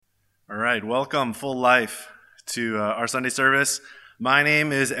All right, welcome, Full Life, to our Sunday service. My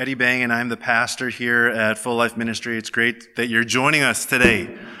name is Eddie Bang, and I'm the pastor here at Full Life Ministry. It's great that you're joining us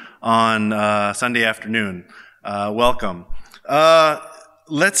today on Sunday afternoon. Welcome.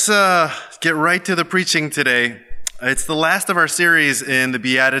 Let's get right to the preaching today. It's the last of our series in the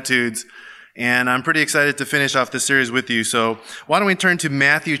Beatitudes, and I'm pretty excited to finish off this series with you. So why don't we turn to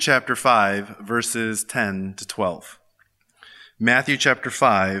Matthew chapter 5, verses 10 to 12. Matthew chapter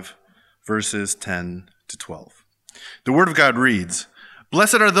 5, verses 10 to 12. The Word of God reads,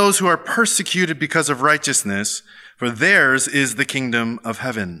 "Blessed are those who are persecuted because of righteousness, for theirs is the kingdom of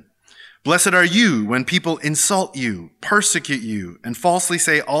heaven. Blessed are you when people insult you, persecute you, and falsely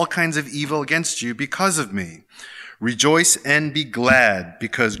say all kinds of evil against you because of me. Rejoice and be glad,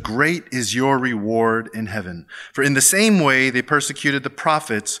 because great is your reward in heaven. For in the same way they persecuted the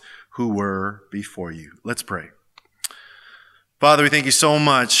prophets who were before you." Let's pray. Father, we thank you so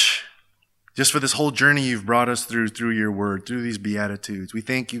much just for this whole journey you've brought us through your word, through these Beatitudes. We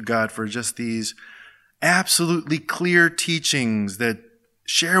thank you, God, for just these absolutely clear teachings that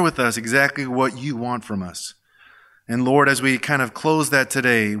share with us exactly what you want from us. And Lord, as we kind of close that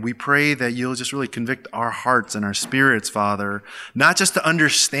today, we pray that you'll just really convict our hearts and our spirits, Father, not just to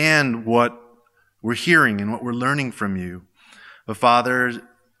understand what we're hearing and what we're learning from you, but Father,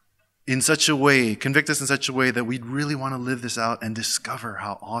 in such a way, convict us in such a way that we'd really want to live this out and discover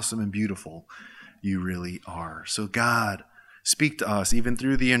how awesome and beautiful you really are. So God, speak to us, even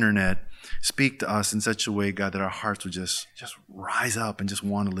through the internet. Speak to us in such a way, God, that our hearts would just rise up and just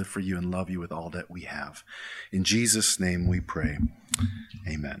want to live for you and love you with all that we have. In Jesus' name we pray.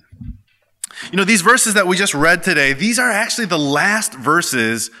 Amen. You know, these verses that we just read today, these are actually the last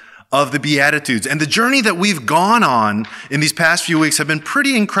verses of the Beatitudes. And the journey that we've gone on in these past few weeks have been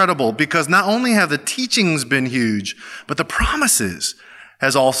pretty incredible, because not only have the teachings been huge, but the promises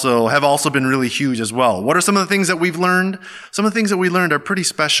have also been really huge as well. What are some of the things that we've learned? Some of the things that we learned are pretty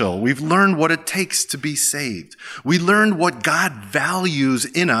special. We've learned what it takes to be saved. We learned what God values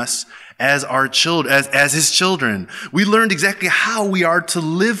in us as our children, as his children. We learned exactly how we are to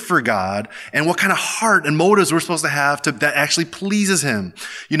live for God and what kind of heart and motives we're supposed to have that actually pleases him.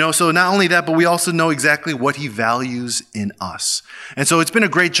 You know, so not only that, but we also know exactly what he values in us. And so it's been a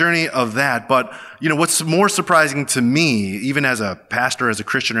great journey of that. But, you know, what's more surprising to me, even as a pastor, as a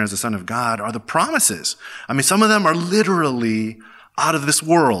Christian, or as a son of God, are the promises. I mean, some of them are literally out of this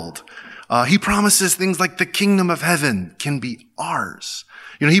world. He promises things like the kingdom of heaven can be ours.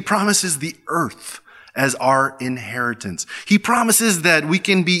 You know, he promises the earth as our inheritance. He promises that we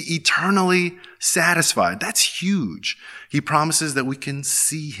can be eternally satisfied. That's huge. He promises that we can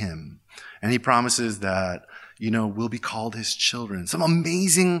see him. And he promises that, you know, we'll be called his children. Some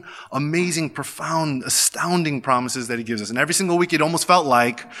amazing, amazing, profound, astounding promises that he gives us. And every single week it almost felt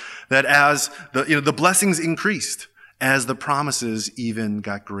like that as the blessings increased, as the promises even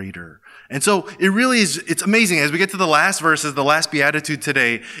got greater. And so it's amazing. As we get to the last verses, the last beatitude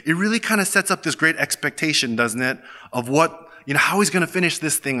today, it really kind of sets up this great expectation, doesn't it, of how he's going to finish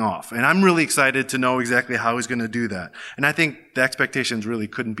this thing off. And I'm really excited to know exactly how he's going to do that. And I think the expectations really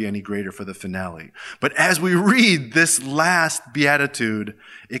couldn't be any greater for the finale. But as we read this last beatitude,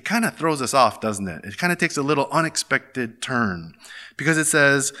 it kind of throws us off, doesn't it? It kind of takes a little unexpected turn, because it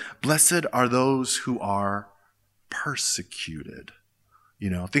says, "Blessed are those who are persecuted." You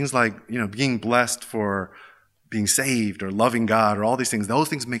know, things like, being blessed for being saved or loving God or all these things, those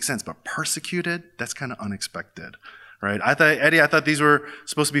things make sense. But persecuted, that's kind of unexpected, right? I thought these were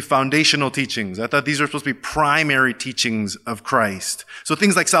supposed to be foundational teachings. I thought these were supposed to be primary teachings of Christ. So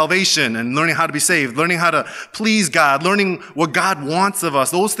things like salvation and learning how to be saved, learning how to please God, learning what God wants of us,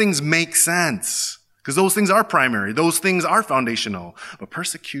 those things make sense, because those things are primary. Those things are foundational. But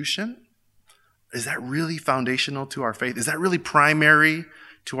persecution? Is that really foundational to our faith? Is that really primary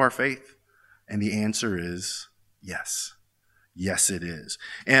to our faith? And the answer is yes. Yes, it is.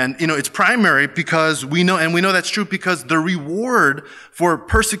 And, it's primary because we know that's true because the reward for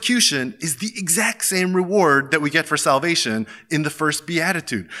persecution is the exact same reward that we get for salvation in the first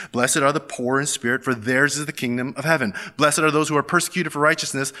beatitude. Blessed are the poor in spirit, for theirs is the kingdom of heaven. Blessed are those who are persecuted for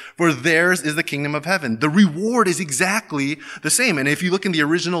righteousness, for theirs is the kingdom of heaven. The reward is exactly the same. And if you look in the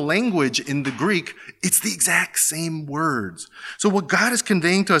original language in the Greek, it's the exact same words. So what God is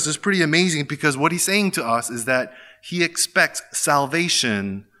conveying to us is pretty amazing, because what he's saying to us is that he expects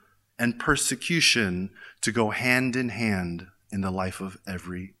salvation and persecution to go hand in hand in the life of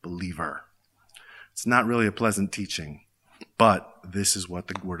every believer. It's not really a pleasant teaching. But this is what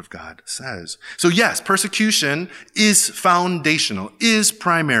the Word of God says. So yes, persecution is foundational, is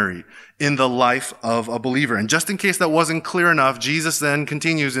primary in the life of a believer. And just in case that wasn't clear enough, Jesus then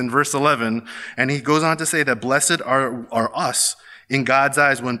continues in verse 11, and he goes on to say that blessed are us in God's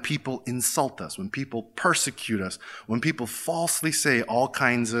eyes when people insult us, when people persecute us, when people falsely say all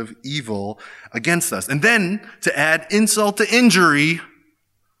kinds of evil against us. And then to add insult to injury,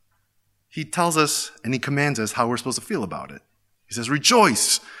 he tells us and he commands us how we're supposed to feel about it. He says,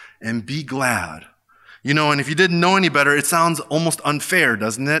 rejoice and be glad. And if you didn't know any better, it sounds almost unfair,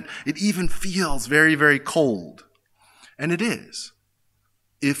 doesn't it? It even feels very, very cold. And it is,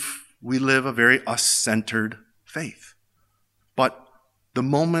 if we live a very us-centered faith. But the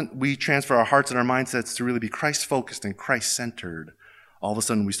moment we transfer our hearts and our mindsets to really be Christ-focused and Christ-centered, all of a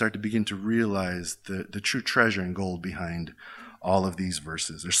sudden we start to begin to realize the true treasure and gold behind all of these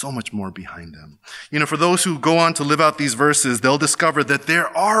verses. There's so much more behind them. For those who go on to live out these verses, they'll discover that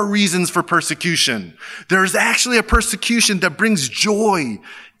there are reasons for persecution. There's actually a persecution that brings joy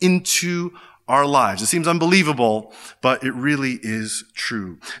into our lives. It seems unbelievable, but it really is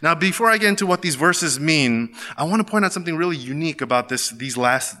true. Now, before I get into what these verses mean, I want to point out something really unique about this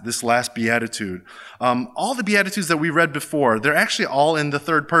last beatitude. All the beatitudes that we read before, they're actually all in the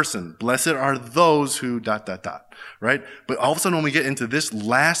third person. Blessed are those who ... right? But all of a sudden, when we get into this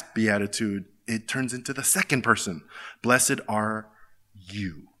last beatitude, it turns into the second person. Blessed are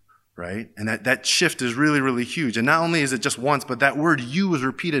you. Right? And that shift is really, really huge. And not only is it just once, but that word you is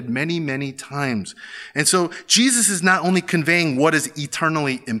repeated many, many times. And so Jesus is not only conveying what is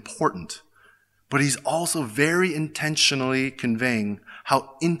eternally important, but he's also very intentionally conveying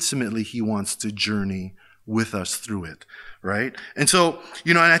how intimately he wants to journey with us through it. Right? And so,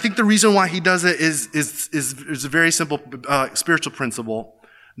 and I think the reason why he does it is a very simple spiritual principle.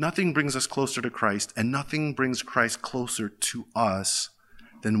 Nothing brings us closer to Christ, and nothing brings Christ closer to us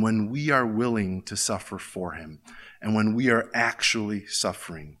than when we are willing to suffer for him and when we are actually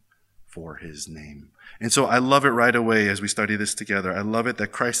suffering for his name. And so I love it right away as we study this together. I love it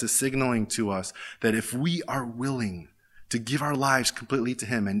that Christ is signaling to us that if we are willing to give our lives completely to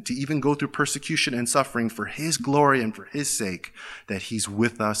him and to even go through persecution and suffering for his glory and for his sake, that he's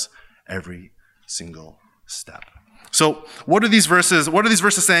with us every single step. So what are these verses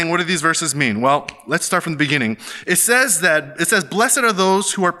saying? What do these verses mean? Well, let's start from the beginning. It says, blessed are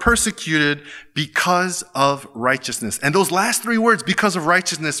those who are persecuted because of righteousness. And those last three words, because of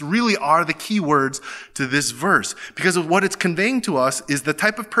righteousness, really are the key words to this verse. Because of what it's conveying to us is the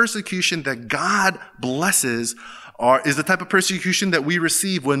type of persecution that God blesses is the type of persecution that we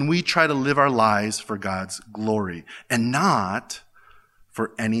receive when we try to live our lives for God's glory and not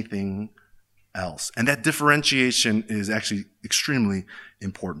for anything else. And that differentiation is actually extremely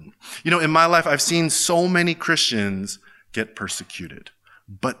important. In my life, I've seen so many Christians get persecuted,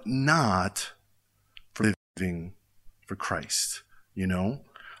 but not for living for Christ,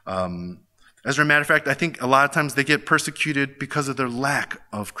 As a matter of fact, I think a lot of times they get persecuted because of their lack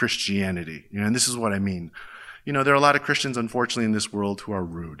of Christianity. And this is what I mean. There are a lot of Christians, unfortunately, in this world who are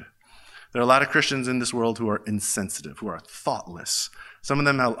rude. There are a lot of Christians in this world who are insensitive, who are thoughtless. A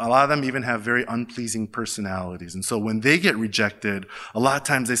lot of them even have very unpleasing personalities. And so when they get rejected, a lot of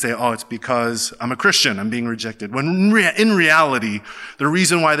times they say, oh, it's because I'm a Christian, I'm being rejected. When in reality, the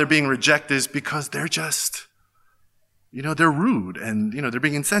reason why they're being rejected is because they're just, they're rude and, they're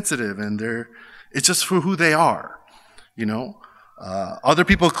being insensitive and it's just for who they are, Other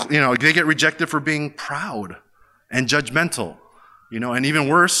people, they get rejected for being proud and judgmental. And even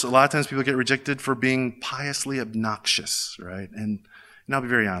worse, a lot of times people get rejected for being piously obnoxious, right? And I'll be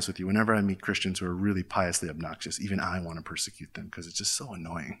very honest with you, whenever I meet Christians who are really piously obnoxious, even I want to persecute them because it's just so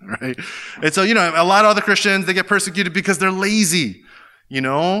annoying, right? And so, a lot of other Christians, they get persecuted because they're lazy,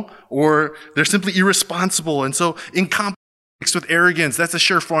 or they're simply irresponsible. And so incompetence mixed with arrogance, that's a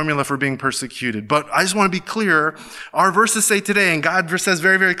sure formula for being persecuted. But I just want to be clear, our verses say today, and God says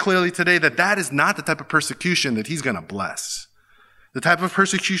very, very clearly today, that is not the type of persecution that he's going to bless. The type of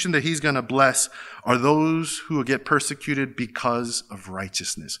persecution that he's going to bless are those who get persecuted because of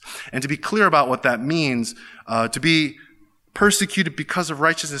righteousness. And to be clear about what that means, to be persecuted because of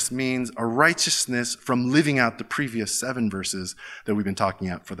righteousness means a righteousness from living out the previous 7 verses that we've been talking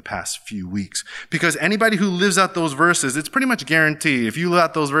about for the past few weeks. Because anybody who lives out those verses, it's pretty much guaranteed. If you live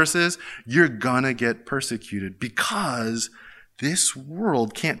out those verses, you're going to get persecuted because this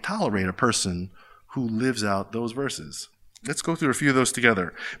world can't tolerate a person who lives out those verses. Let's go through a few of those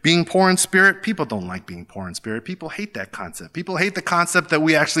together. Being poor in spirit, people don't like being poor in spirit. People hate that concept. People hate the concept that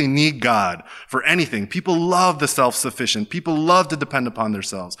we actually need God for anything. People love the self-sufficient. People love to depend upon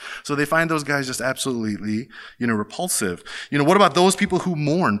themselves. So they find those guys just absolutely, repulsive. What about those people who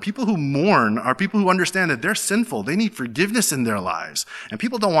mourn? People who mourn are people who understand that they're sinful. They need forgiveness in their lives. And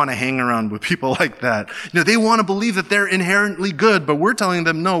people don't want to hang around with people like that. They want to believe that they're inherently good, but we're telling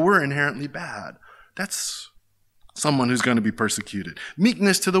them, no, we're inherently bad. That's someone who's going to be persecuted.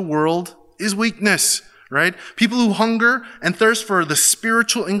 Meekness to the world is weakness, right? People who hunger and thirst for the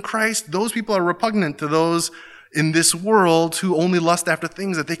spiritual in Christ, those people are repugnant to those in this world who only lust after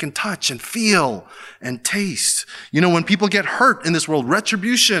things that they can touch and feel and taste. When people get hurt in this world,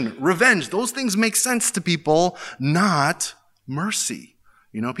 retribution, revenge, those things make sense to people, not mercy.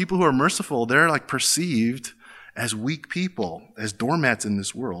 People who are merciful, they're like perceived as weak people, as doormats in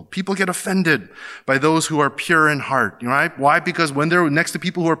this world. People get offended by those who are pure in heart, right? Why? Because when they're next to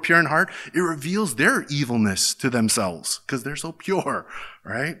people who are pure in heart, it reveals their evilness to themselves because they're so pure,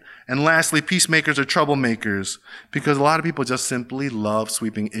 right? And lastly, peacemakers are troublemakers because a lot of people just simply love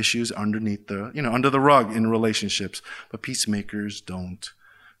sweeping issues underneath under the rug in relationships, but peacemakers don't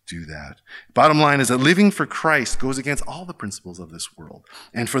do that. Bottom line is that living for Christ goes against all the principles of this world.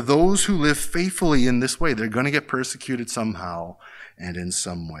 And for those who live faithfully in this way, they're going to get persecuted somehow and in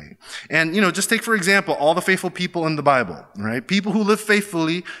some way. And, just take, for example, all the faithful people in the Bible, right? People who live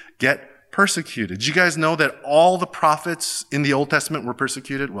faithfully get persecuted. Did you guys know that all the prophets in the Old Testament were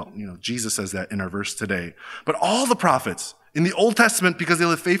persecuted? Well, Jesus says that in our verse today. But all the prophets in the Old Testament, because they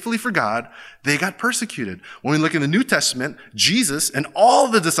lived faithfully for God, they got persecuted. When we look in the New Testament, Jesus and all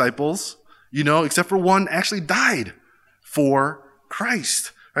the disciples, except for one, actually died for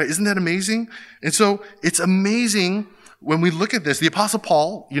Christ. Right? Isn't that amazing? And so it's amazing when we look at this. The Apostle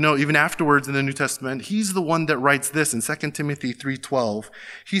Paul, even afterwards in the New Testament, he's the one that writes this in 2 Timothy 3:12.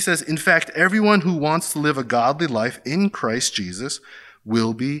 He says, in fact, everyone who wants to live a godly life in Christ Jesus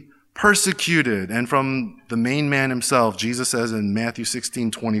will be persecuted. And from the main man himself, Jesus says in Matthew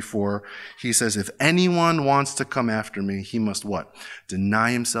 16:24, he says, if anyone wants to come after me, he must what?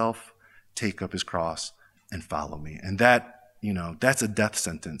 Deny himself, take up his cross, and follow me. And that, that's a death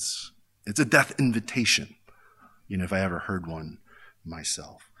sentence. It's a death invitation, if I ever heard one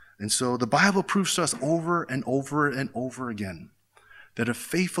myself. And so the Bible proves to us over and over and over again that a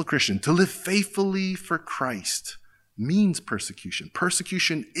faithful Christian, to live faithfully for Christ, means persecution.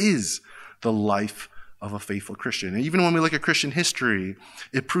 Persecution is the life of a faithful Christian. And even when we look at Christian history,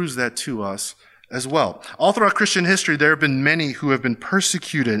 it proves that to us as well. All throughout Christian history, there have been many who have been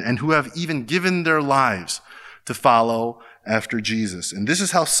persecuted and who have even given their lives to follow after Jesus. And this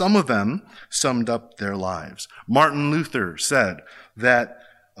is how some of them summed up their lives. Martin Luther said that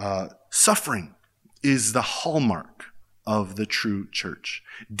suffering is the hallmark of the true church.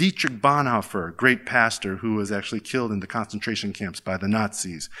 Dietrich Bonhoeffer, great pastor who was actually killed in the concentration camps by the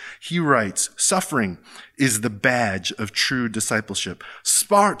Nazis, he writes, suffering is the badge of true discipleship.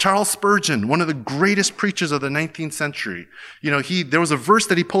 Charles Spurgeon, one of the greatest preachers of the 19th century, there was a verse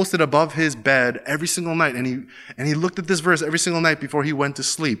that he posted above his bed every single night, and he looked at this verse every single night before he went to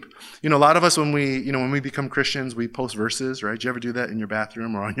sleep. A lot of us, when we become Christians, we post verses, right? Do you ever do that in your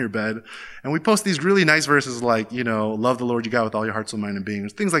bathroom or on your bed? And we post these really nice verses like, love the Lord your God with all your heart, soul, mind, and being.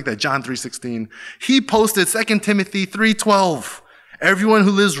 Things like that. John 3:16. He posted 2 Timothy 3:12. Everyone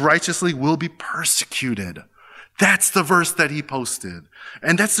who lives righteously will be persecuted. That's the verse that he posted.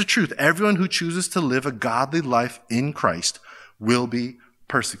 And that's the truth. Everyone who chooses to live a godly life in Christ will be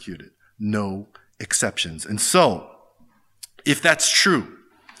persecuted. No exceptions. And so, if that's true,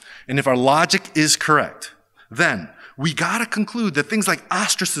 and if our logic is correct, then we got to conclude that things like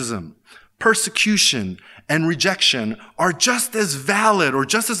ostracism, persecution, and rejection are just as valid or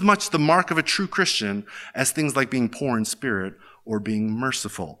just as much the mark of a true Christian as things like being poor in spirit or being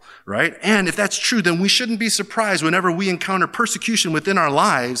merciful, right? And if that's true, then we shouldn't be surprised whenever we encounter persecution within our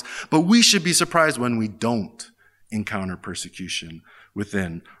lives, but we should be surprised when we don't encounter persecution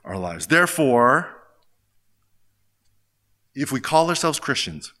within our lives. Therefore, if we call ourselves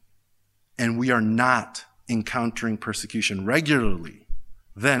Christians and we are not encountering persecution regularly,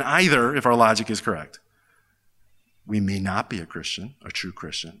 then either, if our logic is correct, we may not be a Christian, a true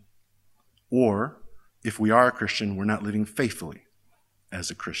Christian, or if we are a Christian, we're not living faithfully as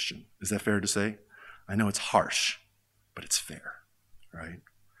a Christian. Is that fair to say? I know it's harsh, but it's fair, right?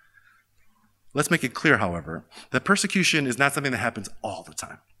 Let's make it clear, however, that persecution is not something that happens all the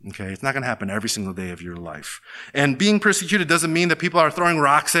time. Okay, it's not going to happen every single day of your life. And being persecuted doesn't mean that people are throwing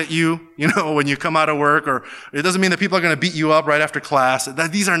rocks at you, when you come out of work, or it doesn't mean that people are going to beat you up right after class.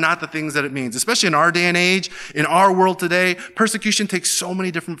 These are not the things that it means. Especially in our day and age, in our world today, persecution takes so many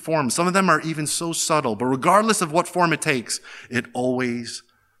different forms. Some of them are even so subtle, but regardless of what form it takes, it always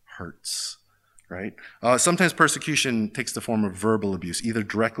hurts. Right? Sometimes persecution takes the form of verbal abuse, either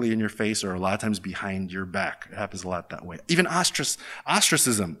directly in your face or a lot of times behind your back. It happens a lot that way. Even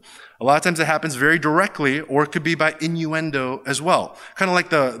ostracism. A lot of times it happens very directly, or it could be by innuendo as well. Kind of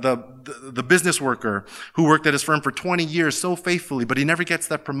like the business worker who worked at his firm for 20 years so faithfully, but he never gets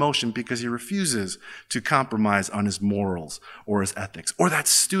that promotion because he refuses to compromise on his morals or his ethics. Or that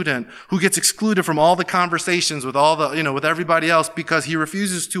student who gets excluded from all the conversations with with everybody else because he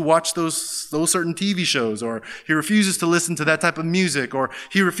refuses to watch those certain TV shows, or he refuses to listen to that type of music, or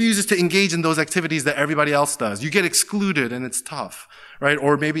he refuses to engage in those activities that everybody else does. You get excluded and it's tough. Right?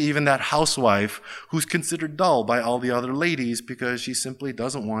 Or maybe even that housewife who's considered dull by all the other ladies because she simply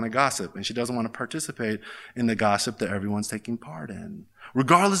doesn't want to gossip and she doesn't want to participate in the gossip that everyone's taking part in.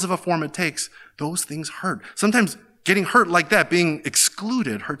 Regardless of a form it takes, those things hurt. Sometimes getting hurt like that, being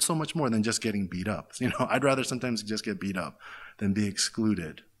excluded, hurts so much more than just getting beat up. I'd rather sometimes just get beat up than be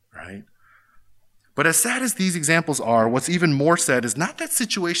excluded, right? But as sad as these examples are, what's even more sad is not that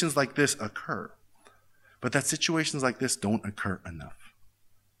situations like this occur, but that situations like this don't occur enough.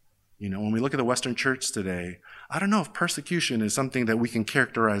 When we look at the Western church today, I don't know if persecution is something that we can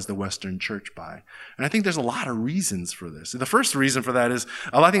characterize the Western church by. And I think there's a lot of reasons for this. The first reason for that is,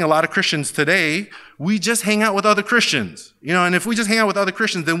 I think a lot of Christians today, we just hang out with other Christians. And if we just hang out with other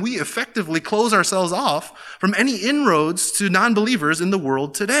Christians, then we effectively close ourselves off from any inroads to non-believers in the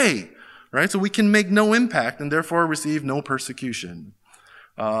world today. Right? So we can make no impact and therefore receive no persecution.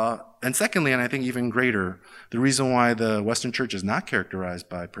 And secondly, and I think even greater, the reason why the Western church is not characterized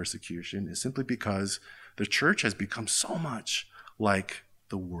by persecution is simply because the church has become so much like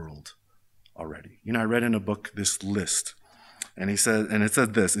the world already. I read in a book this list, and it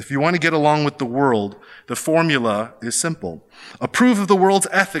said this: if you want to get along with the world, the formula is simple. Approve of the world's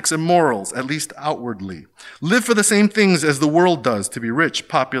ethics and morals, at least outwardly. Live for the same things as the world does, to be rich,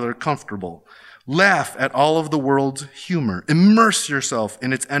 popular, comfortable. Laugh at all of the world's humor. Immerse yourself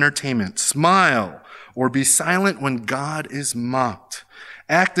in its entertainment. Smile or be silent when God is mocked.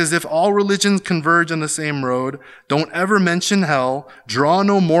 Act as if all religions converge on the same road. Don't ever mention hell. Draw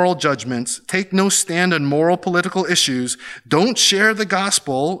no moral judgments. Take no stand on moral political issues. Don't share the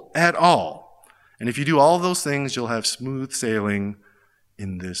gospel at all. And if you do all those things, you'll have smooth sailing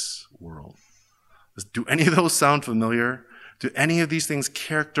in this world. Do any of those sound familiar? Do any of these things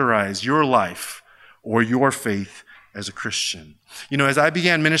characterize your life or your faith as a Christian? As I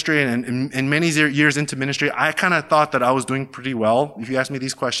began ministry and many years into ministry, I kind of thought that I was doing pretty well. If you asked me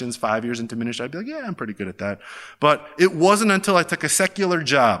these questions 5 years into ministry, I'd be like, yeah, I'm pretty good at that. But it wasn't until I took a secular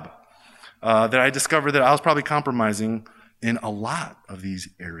job that I discovered that I was probably compromising in a lot of these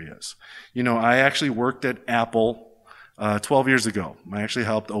areas. I actually worked at Apple 12 years ago. I actually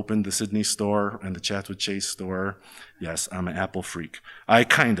helped open the Sydney store and the Chatswood Chase store. Yes, I'm an Apple freak. I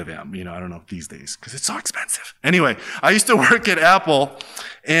kind of am, I don't know these days because it's so expensive. Anyway, I used to work at Apple,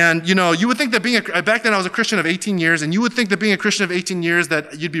 and you would think that back then I was a Christian of 18 years, and you would think that being a Christian of 18 years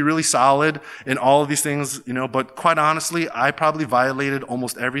that you'd be really solid in all of these things, but quite honestly, I probably violated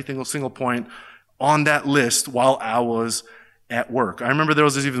almost every single point on that list while I was at work. I remember there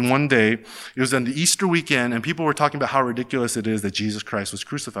was even one day, it was on the Easter weekend, and people were talking about how ridiculous it is that Jesus Christ was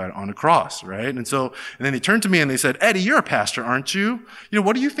crucified on a cross, right? And then they turned to me and they said, Eddie, you're a pastor, aren't you?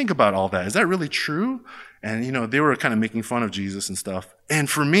 What do you think about all that? Is that really true? And, they were kind of making fun of Jesus and stuff. And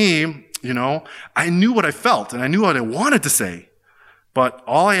for me, I knew what I felt and I knew what I wanted to say. But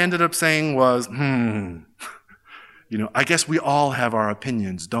all I ended up saying was, I guess we all have our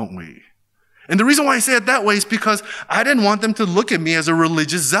opinions, don't we? And the reason why I say it that way is because I didn't want them to look at me as a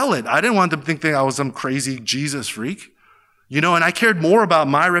religious zealot. I didn't want them to think that I was some crazy Jesus freak. And I cared more about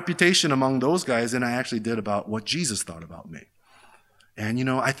my reputation among those guys than I actually did about what Jesus thought about me. And,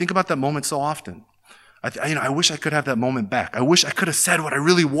 I think about that moment so often. I wish I could have that moment back. I wish I could have said what I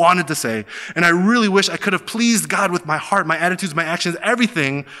really wanted to say. And I really wish I could have pleased God with my heart, my attitudes, my actions,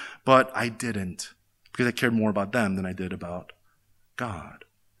 everything. But I didn't, because I cared more about them than I did about God.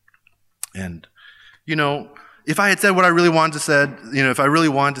 And, if I had said what I really wanted to say, if I really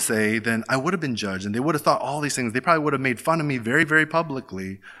wanted to say, then I would have been judged and they would have thought all these things. They probably would have made fun of me very, very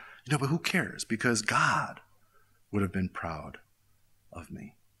publicly, but who cares? Because God would have been proud of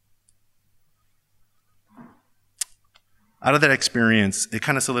me. Out of that experience, it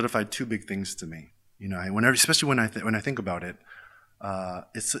kind of solidified two big things to me. Especially when I think about it,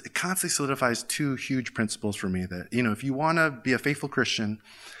 it constantly solidifies two huge principles for me that, if you want to be a faithful Christian,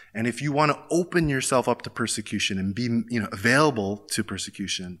 and if you want to open yourself up to persecution and be, available to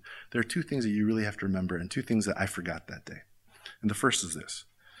persecution, there are two things that you really have to remember, and two things that I forgot that day. And the first is this: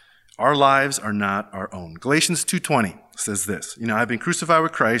 our lives are not our own. Galatians 2:20 says this: I've been crucified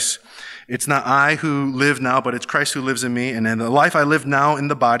with Christ. It's not I who live now, but it's Christ who lives in me. And in the life I live now in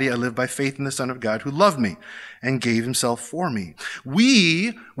the body, I live by faith in the Son of God who loved me and gave himself for me.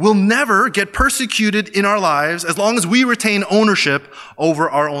 We will never get persecuted in our lives as long as we retain ownership over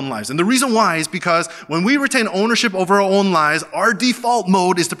our own lives. And the reason why is because when we retain ownership over our own lives, our default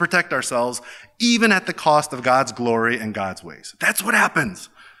mode is to protect ourselves, even at the cost of God's glory and God's ways. That's what happens.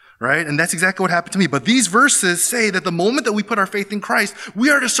 Right? And that's exactly what happened to me. But these verses say that the moment that we put our faith in Christ, we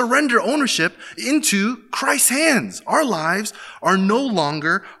are to surrender ownership into Christ's hands. Our lives are no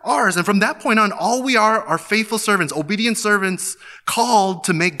longer ours. And from that point on, all we are faithful servants, obedient servants, called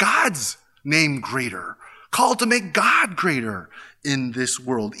to make God's name greater, called to make God greater in this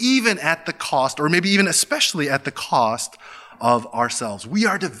world, even at the cost, or maybe even especially at the cost of ourselves. We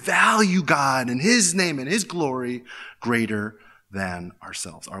are to value God and his name and his glory greater than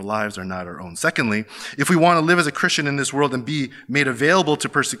ourselves. Our lives are not our own. Secondly, if we want to live as a Christian in this world and be made available to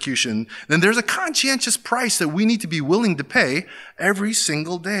persecution, then there's a conscientious price that we need to be willing to pay every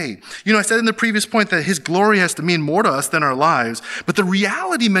single day. I said in the previous point that his glory has to mean more to us than our lives, but the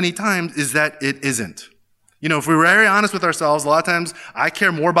reality many times is that it isn't. If we're very honest with ourselves, a lot of times I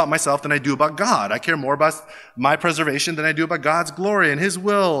care more about myself than I do about God. I care more about my preservation than I do about God's glory and his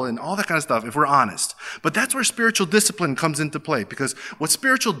will and all that kind of stuff, if we're honest. But that's where spiritual discipline comes into play, because what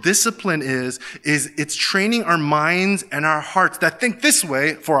spiritual discipline is it's training our minds and our hearts that think this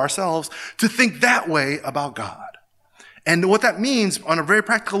way for ourselves to think that way about God. And what that means on a very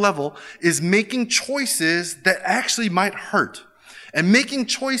practical level is making choices that actually might hurt. And making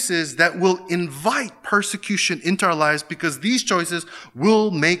choices that will invite persecution into our lives, because these choices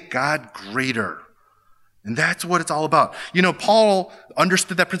will make God greater. And that's what it's all about. Paul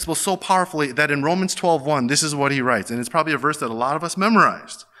understood that principle so powerfully that in Romans 12:1, this is what he writes. And it's probably a verse that a lot of us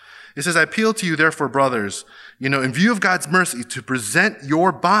memorized. It says, I appeal to you, therefore, brothers, in view of God's mercy, to present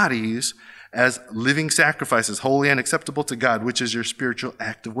your bodies as living sacrifices, holy and acceptable to God, which is your spiritual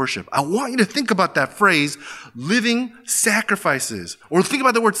act of worship. I want you to think about that phrase, living sacrifices. Or think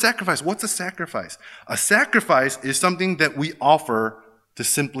about the word sacrifice. What's a sacrifice? A sacrifice is something that we offer to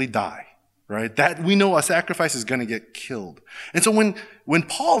simply die, right? That we know a sacrifice is going to get killed. And so when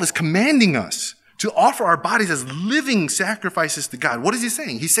Paul is commanding us to offer our bodies as living sacrifices to God, what is he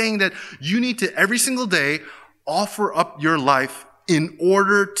saying? He's saying that you need to every single day offer up your life in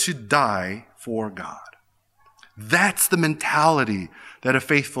order to die for God. That's the mentality that a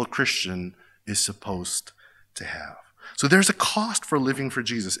faithful Christian is supposed to have. So there's a cost for living for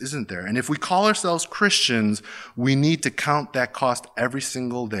Jesus, isn't there? And if we call ourselves Christians, we need to count that cost every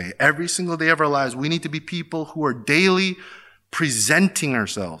single day. Every single day of our lives, we need to be people who are daily presenting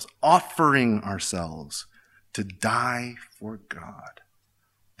ourselves, offering ourselves to die for God.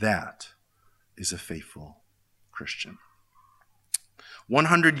 That is a faithful Christian.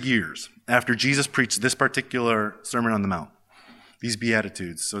 100 years after Jesus preached this particular Sermon on the Mount, these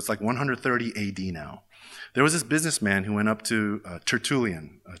Beatitudes, so it's like 130 AD now, there was this businessman who went up to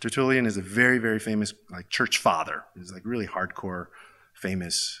Tertullian. Tertullian is a very, very famous church father. He's really hardcore,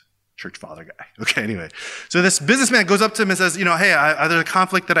 famous church father guy. Okay, anyway. So this businessman goes up to him and says, hey, there's a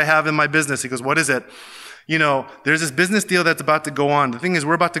conflict that I have in my business. He goes, what is it? There's this business deal that's about to go on. The thing is,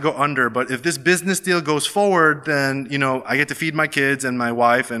 we're about to go under, but if this business deal goes forward, then, I get to feed my kids and my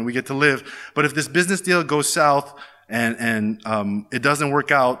wife and we get to live. But if this business deal goes south and it doesn't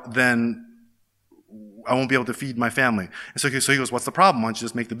work out, then I won't be able to feed my family. And so he goes, what's the problem? Why don't you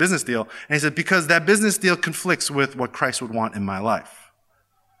just make the business deal? And he said, because that business deal conflicts with what Christ would want in my life.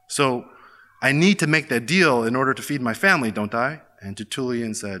 So I need to make that deal in order to feed my family, don't I? And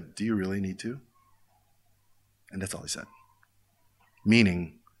Tertullian said, do you really need to? And that's all he said.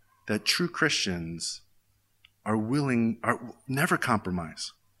 Meaning that true Christians are never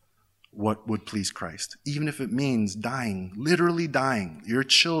compromise what would please Christ, even if it means dying, literally dying, your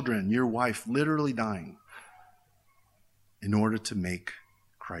children, your wife, literally dying, in order to make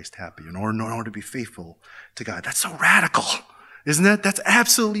Christ happy, in order to be faithful to God. That's so radical, isn't it? That's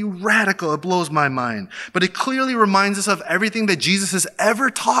absolutely radical. It blows my mind. But it clearly reminds us of everything that Jesus has ever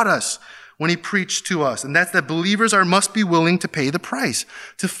taught us when he preached to us. And that's that believers must be willing to pay the price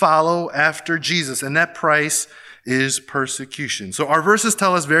to follow after Jesus. And that price is persecution. So our verses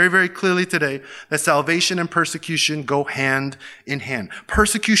tell us very, very clearly today that salvation and persecution go hand in hand.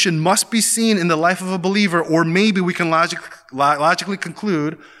 Persecution must be seen in the life of a believer, or maybe we can logically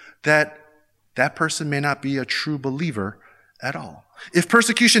conclude that that person may not be a true believer at all. If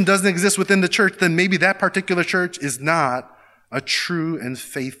persecution doesn't exist within the church, then maybe that particular church is not a true and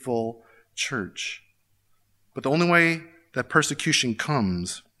faithful church. But the only way that persecution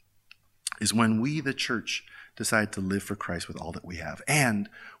comes is when we, the church, decide to live for Christ with all that we have. And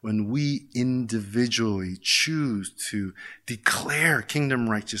when we individually choose to declare kingdom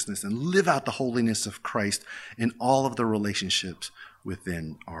righteousness and live out the holiness of Christ in all of the relationships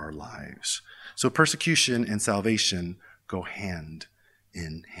within our lives. So persecution and salvation go hand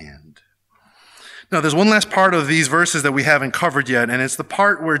in hand. Now, there's one last part of these verses that we haven't covered yet, and it's the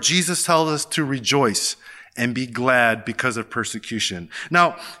part where Jesus tells us to rejoice and be glad because of persecution.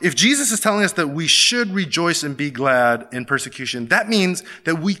 Now, if Jesus is telling us that we should rejoice and be glad in persecution, that means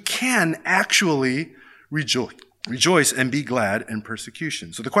that we can actually rejoice and be glad in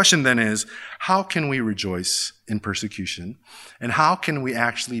persecution. So the question then is, how can we rejoice in persecution? And how can we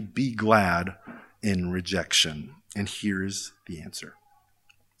actually be glad in rejection? And here's the answer.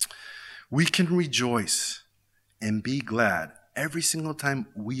 We can rejoice and be glad every single time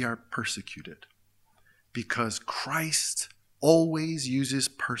we are persecuted, because Christ always uses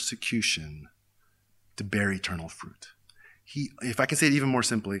persecution to bear eternal fruit. If I can say it even more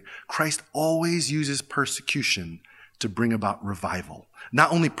simply, Christ always uses persecution to bring about revival,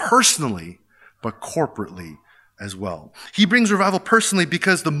 not only personally, but corporately as well. He brings revival personally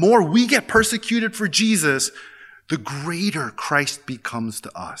because the more we get persecuted for Jesus, the greater Christ becomes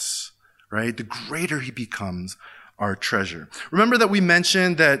to us, right? The greater he becomes our treasure. Remember that we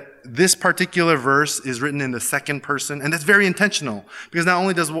mentioned that this particular verse is written in the second person, and that's very intentional, because not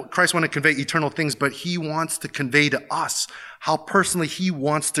only does Christ want to convey eternal things, but he wants to convey to us how personally he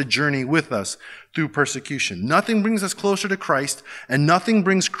wants to journey with us through persecution. Nothing brings us closer to Christ, and nothing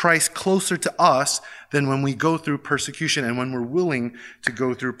brings Christ closer to us than when we go through persecution and when we're willing to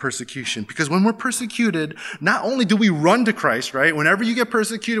go through persecution. Because when we're persecuted, not only do we run to Christ, right? Whenever you get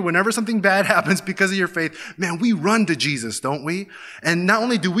persecuted, whenever something bad happens because of your faith, man, we run to Jesus, don't we? And not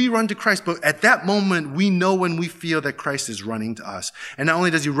only do we run to Christ, but at that moment, we know when we feel that Christ is running to us. And not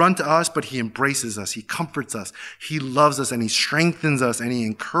only does he run to us, but he embraces us, he comforts us, he loves us, and he strengthens us, and he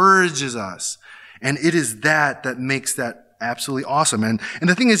encourages us. And it is that makes that absolutely awesome. And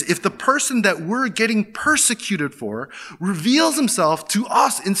the thing is, if the person that we're getting persecuted for reveals himself to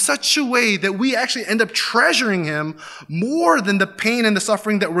us in such a way that we actually end up treasuring him more than the pain and the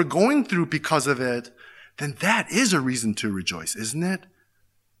suffering that we're going through because of it, then that is a reason to rejoice, isn't it?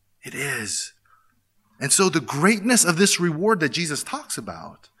 It is. And so the greatness of this reward that Jesus talks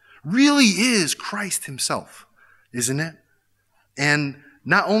about really is Christ himself, isn't it? And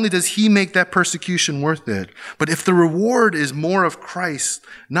not only does he make that persecution worth it, but if the reward is more of Christ,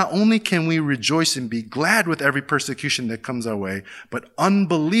 not only can we rejoice and be glad with every persecution that comes our way, but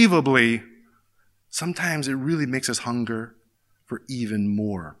unbelievably, sometimes it really makes us hunger for even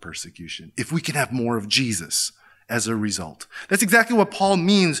more persecution, if we can have more of Jesus as a result. That's exactly what Paul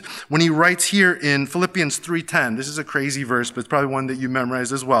means when he writes here in Philippians 3:10. This is a crazy verse, but it's probably one that you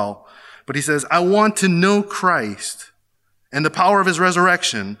memorized as well. But he says, I want to know Christ and the power of his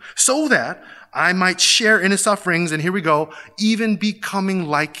resurrection, so that I might share in his sufferings, and here we go, even becoming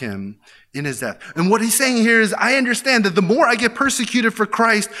like him in his death. And what he's saying here is, I understand that the more I get persecuted for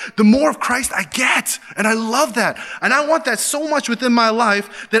Christ, the more of Christ I get. And I love that. And I want that so much within my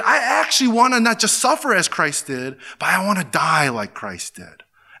life that I actually want to not just suffer as Christ did, but I want to die like Christ did.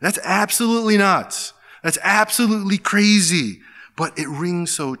 That's absolutely nuts. That's absolutely crazy. But it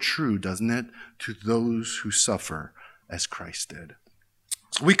rings so true, doesn't it, to those who suffer as Christ did.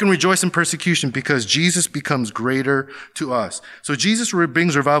 So we can rejoice in persecution because Jesus becomes greater to us. So Jesus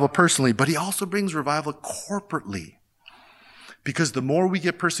brings revival personally, but he also brings revival corporately. Because the more we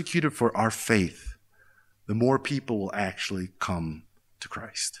get persecuted for our faith, the more people will actually come to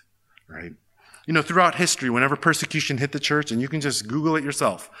Christ, right? You know, throughout history, whenever persecution hit the church, and you can just Google it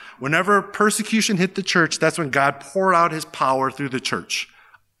yourself, whenever persecution hit the church, that's when God poured out his power through the church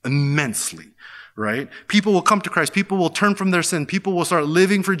immensely. Right? People will come to Christ. People will turn from their sin. People will start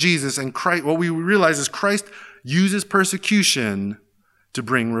living for Jesus. And Christ, what we realize is Christ uses persecution to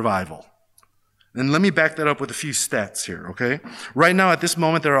bring revival. And let me back that up with a few stats here, okay? Right now, at this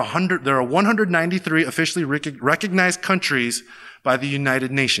moment, there are 193 officially recognized countries by the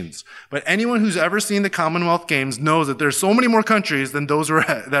United Nations. But anyone who's ever seen the Commonwealth Games knows that there's so many more countries than those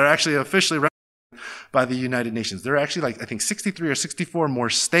that are actually officially recognized by the United Nations. There are actually, I think 63 or 64 more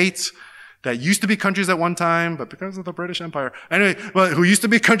states that used to be countries at one time, but because of the British Empire, anyway, but who used to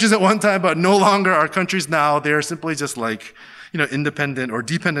be countries at one time, but no longer are countries now. They are simply just like, independent or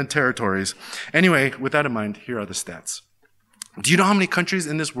dependent territories. Anyway, with that in mind, here are the stats. Do you know how many countries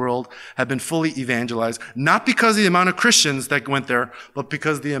in this world have been fully evangelized? Not because of the amount of Christians that went there, but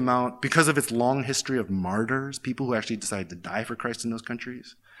because of its long history of martyrs, people who actually decided to die for Christ in those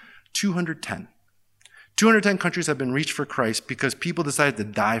countries? 210. 210 countries have been reached for Christ because people decided to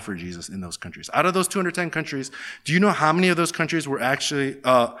die for Jesus in those countries. Out of those 210 countries, do you know how many of those countries were actually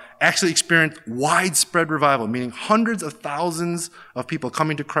experienced widespread revival, meaning hundreds of thousands of people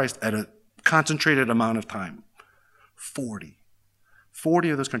coming to Christ at a concentrated amount of time? 40. 40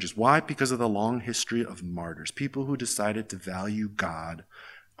 of those countries. Why? Because of the long history of martyrs, people who decided to value God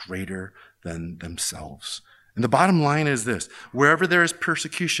greater than themselves. And the bottom line is this: wherever there is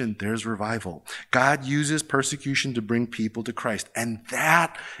persecution, there's revival. God uses persecution to bring people to Christ. And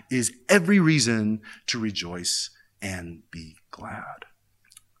that is every reason to rejoice and be glad.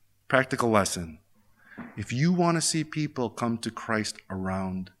 Practical lesson. If you want to see people come to Christ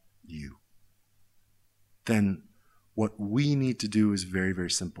around you, then what we need to do is very,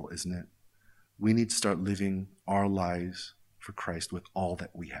 very simple, isn't it? We need to start living our lives for Christ with all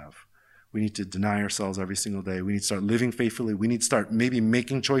that we have. We need to deny ourselves every single day. We need to start living faithfully. We need to start maybe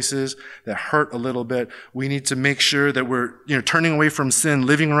making choices that hurt a little bit. We need to make sure that we're, turning away from sin,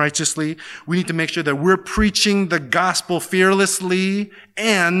 living righteously. We need to make sure that we're preaching the gospel fearlessly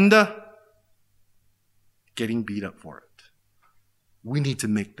and getting beat up for it. We need to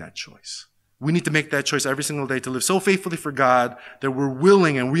make that choice. We need to make that choice every single day to live so faithfully for God that we're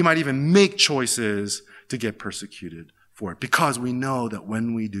willing, and we might even make choices to get persecuted for it, because we know that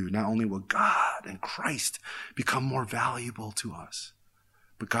when we do, not only will God and Christ become more valuable to us,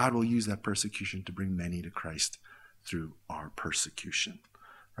 but God will use that persecution to bring many to Christ through our persecution,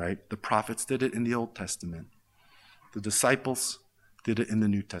 right? The prophets did it in the Old Testament. The disciples did it in the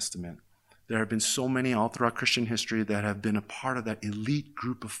New Testament. There have been so many all throughout Christian history that have been a part of that elite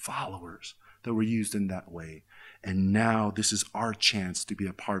group of followers that were used in that way. And now this is our chance to be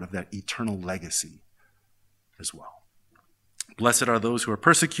a part of that eternal legacy as well. Blessed are those who are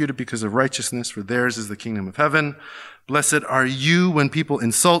persecuted because of righteousness, for theirs is the kingdom of heaven. Blessed are you when people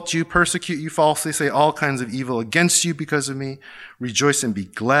insult you, persecute you falsely, say all kinds of evil against you because of me. Rejoice and be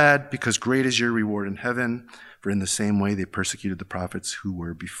glad, because great is your reward in heaven. For in the same way they persecuted the prophets who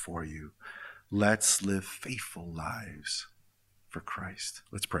were before you. Let's live faithful lives for Christ.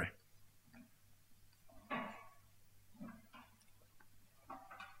 Let's pray.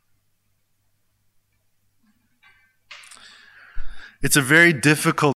 It's a very difficult